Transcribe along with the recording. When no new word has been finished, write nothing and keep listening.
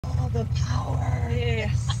the power.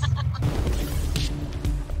 Yes.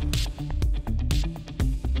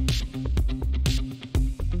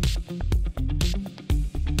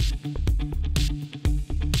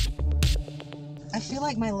 I feel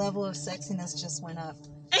like my level of sexiness just went up.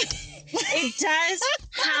 It does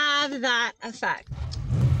have that effect.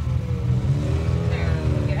 There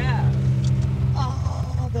we go.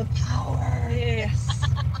 Oh, the power. Yes.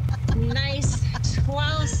 Nice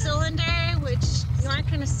 12-cylinder, which you're not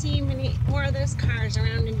going to see many more of those cars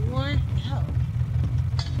around anymore. No.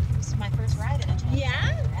 This is my first ride in a 12.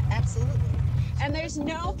 Yeah? Absolutely. And there's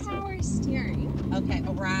no power steering. Okay,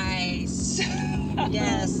 right.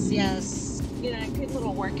 Yes, yes. You know, a good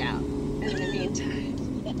little workout in the meantime.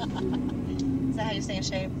 Is that how you stay in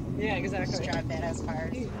shape? Yeah, exactly. Just drive badass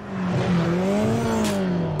cars.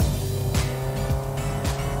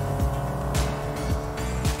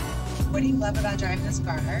 What do you love about driving this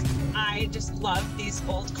car? I just love these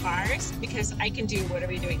old cars because I can do, what are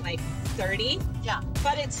we doing, like 30? Yeah.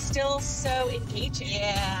 But it's still so engaging.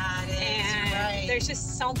 Yeah, it is. And right. there's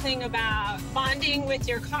just something about bonding with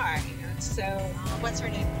your car. You know? So What's her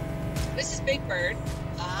name? this is Big Bird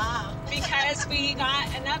Ah. because we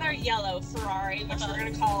got another yellow Ferrari, which we're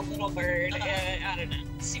going to call Little Bird. I don't know,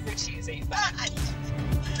 super cheesy. But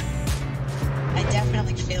I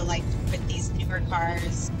definitely feel like with these newer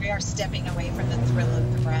cars, we are stepping away from the thrill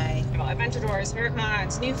of the ride. you know, Aventadors,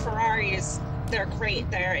 Huracans, new Ferraris, they're great.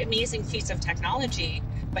 They're amazing feats of technology.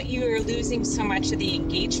 But you're losing so much of the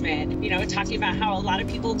engagement. You know, talking about how a lot of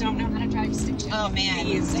people don't know how to drive stick shift. Oh man,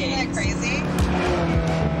 these isn't days. that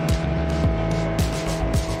crazy?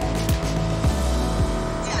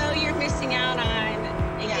 So you're missing out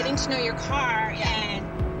on getting to know your car Yeah.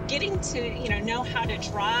 and getting to, you know how to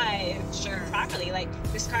drive Sure. properly. Like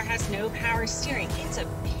this car has no power steering. It's a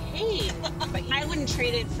pain, but I wouldn't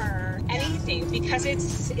trade it for anything because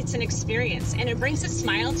it's an experience and it brings a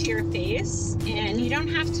smile to your face and you don't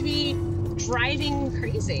have to be driving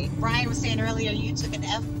crazy. Brian was saying earlier you took an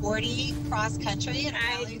F40 cross country and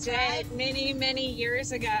I did many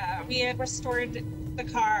years ago. We had restored the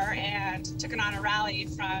car and took it on a rally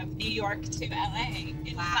from New York to LA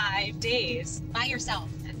in 5 days. By yourself?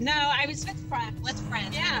 No, I was with friends. With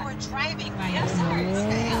friends? Yeah. And you were driving by Yes, yourself?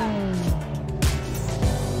 okay. Yeah.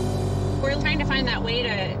 We're trying to find that way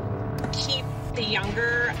to keep the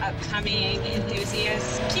younger, upcoming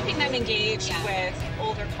enthusiasts, keeping them engaged with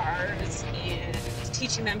older cars and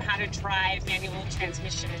teaching them how to drive manual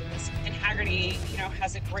transmissions. And Haggerty,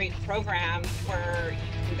 has a great program where you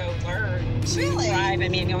can go learn to drive a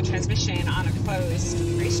manual transmission on a closed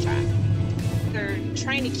racetrack. They're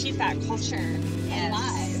trying to keep that culture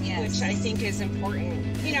alive, which I think is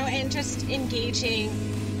important. And just engaging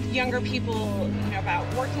younger people, about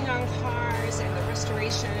working on cars and the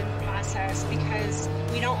restoration process, because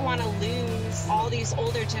we don't want to lose all these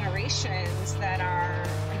older generations that are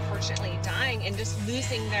unfortunately dying and just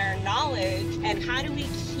losing their knowledge. And how do we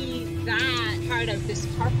keep that part of this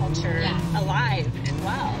car culture alive and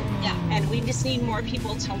well? Yeah. And we just need more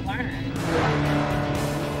people to learn.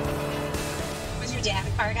 Was your dad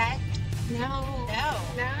a car guy? No.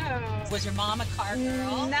 Was your mom a car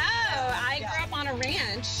girl? No. I grew up on a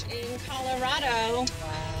ranch in Colorado.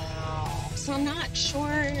 Wow. So I'm not sure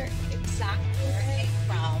exactly Where it came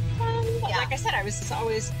from. But like I said, I was just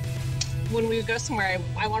always, when we would go somewhere,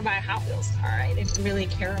 I want to buy a Hot Wheels car. I didn't really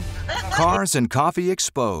care about Cars and Coffee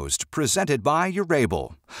Exposed, presented by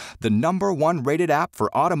Urable, the #1 rated app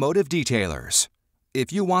for automotive detailers.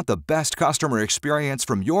 If you want the best customer experience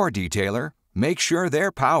from your detailer, make sure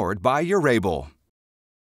they're powered by Urable.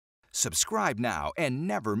 Subscribe now and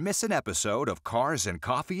never miss an episode of Cars and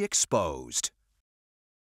Coffee Exposed.